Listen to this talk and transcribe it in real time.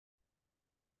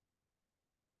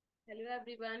Hello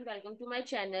everyone, welcome to my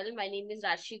channel. My name is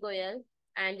Rashi Goel,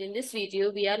 and in this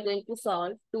video we are going to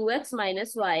solve 2x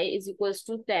minus y is equals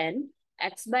to 10,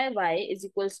 x by y is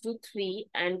equals to 3,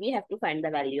 and we have to find the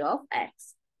value of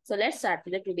x. So let's start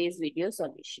with the today's video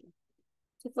solution.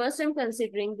 So first I'm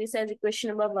considering this as equation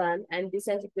number 1 and this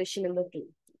as equation number 2.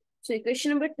 So equation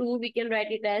number 2 we can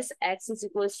write it as x is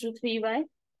equals to 3y.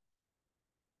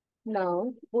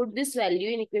 Now put this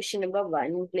value in equation number 1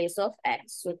 in place of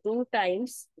x. So 2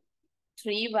 times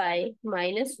 3y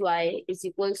minus y is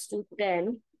equals to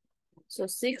 10. So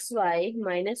 6y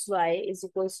minus y is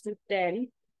equals to 10.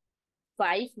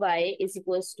 5y is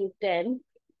equals to 10.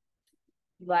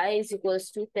 Y is equals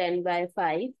to 10 by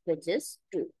 5, which is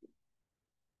 2.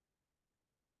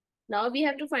 Now we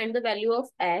have to find the value of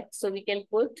x. So we can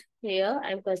put here,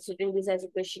 I'm considering this as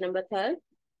equation number 3.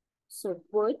 So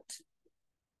put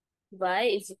y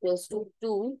is equals to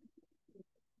 2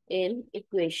 in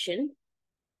equation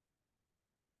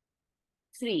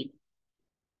 3.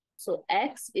 So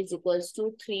x is equals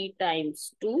to 3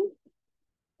 times 2,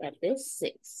 that is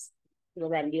 6. The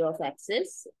value of x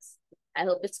is 6. I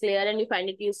hope it's clear and you find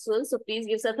it useful. So please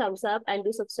give us a thumbs up and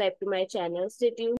do subscribe to my channel. Stay tuned.